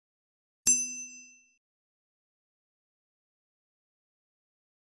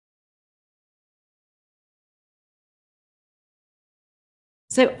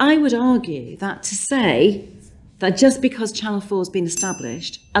So I would argue that to say that just because Channel 4 has been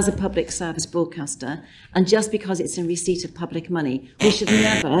established as a public service broadcaster and just because it's in receipt of public money, we should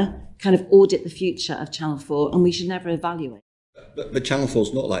never kind of audit the future of Channel 4 and we should never evaluate. But Channel 4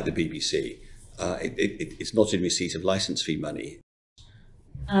 is not like the BBC. It's not in receipt of licence fee money.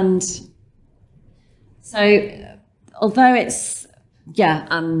 And so, although it's, yeah,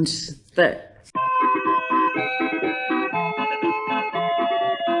 and that.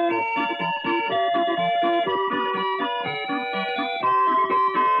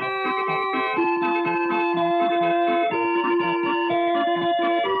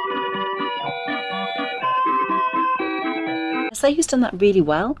 Say who's done that really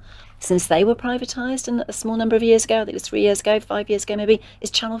well since they were privatised and a small number of years ago, I think it was 3 years ago, 5 years ago maybe,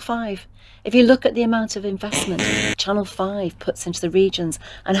 is Channel 5. If you look at the amount of investment Channel 5 puts into the regions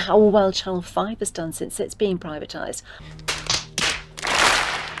and how well Channel 5 has done since it's been privatised.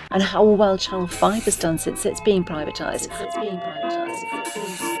 And how well Channel 5 has done since it's been privatised.